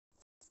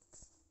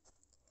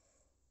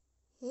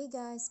Hey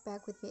guys,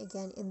 back with me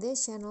again in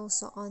this channel.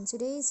 So on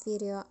today's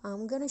video,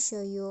 I'm gonna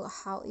show you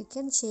how you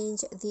can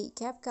change the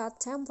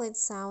CapCut template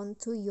sound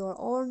to your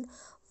own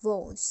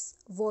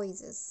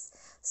voices.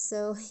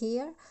 So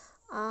here,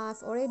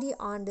 I've already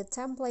on the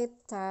template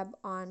tab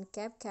on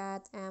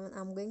CapCut, and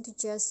I'm going to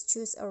just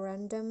choose a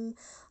random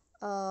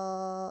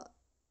uh,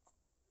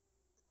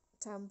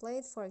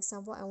 template. For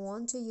example, I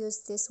want to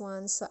use this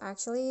one. So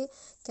actually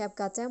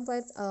CapCut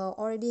template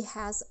already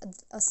has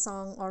a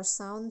song or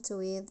sound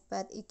to it,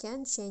 but you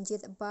can change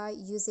it by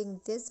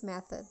using this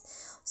method.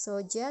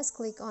 So just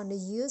click on the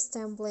use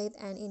template,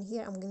 and in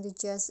here I'm going to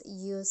just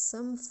use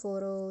some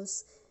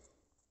photos.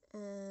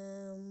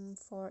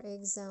 For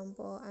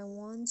example, I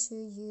want to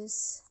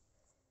use,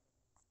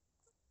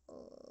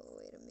 oh,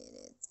 wait a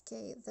minute,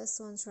 okay, this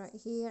one's right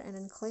here, and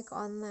then click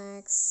on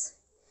next.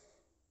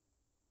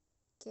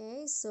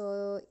 Okay,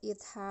 so it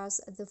has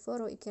the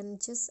photo. You can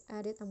just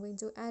add it. I'm going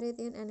to add it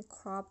in and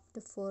crop the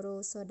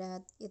photo so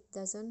that it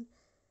doesn't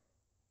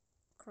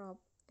crop,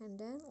 and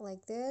then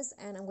like this,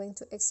 and I'm going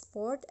to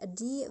export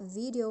the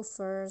video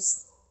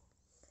first.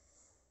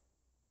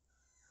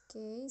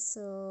 Okay,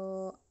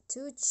 so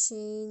to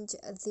change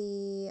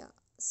the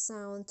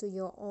sound to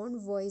your own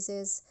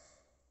voices,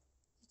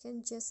 you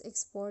can just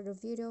export the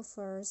video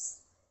first.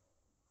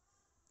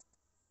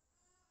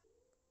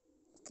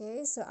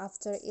 Okay, so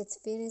after it's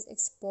finished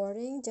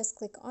exporting, just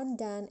click on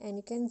done, and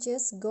you can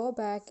just go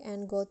back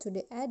and go to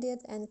the edit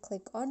and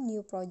click on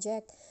new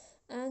project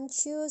and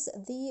choose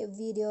the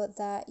video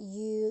that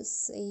you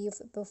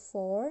saved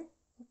before.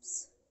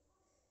 Oops.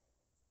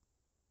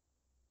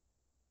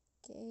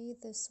 Okay,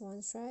 this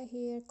one's right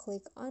here.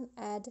 Click on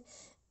add,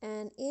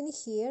 and in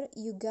here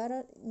you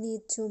gotta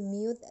need to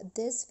mute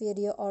this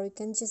video, or you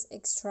can just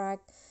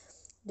extract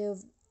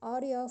the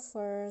audio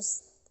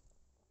first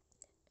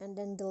and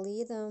then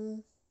delete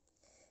them.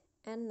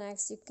 And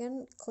next you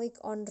can click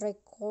on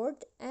record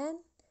and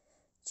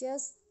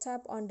just tap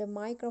on the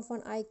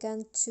microphone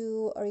icon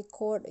to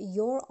record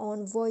your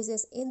own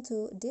voices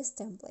into this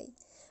template.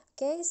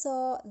 Okay,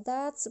 so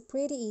that's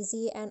pretty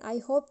easy, and I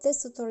hope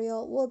this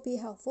tutorial will be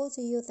helpful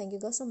to you. Thank you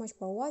guys so much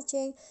for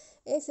watching.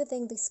 If you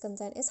think this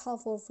content is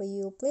helpful for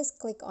you, please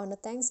click on the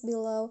thanks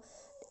below,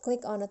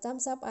 click on the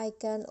thumbs up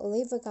icon,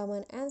 leave a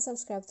comment, and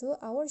subscribe to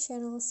our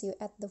channel. See you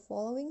at the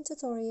following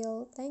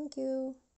tutorial. Thank you.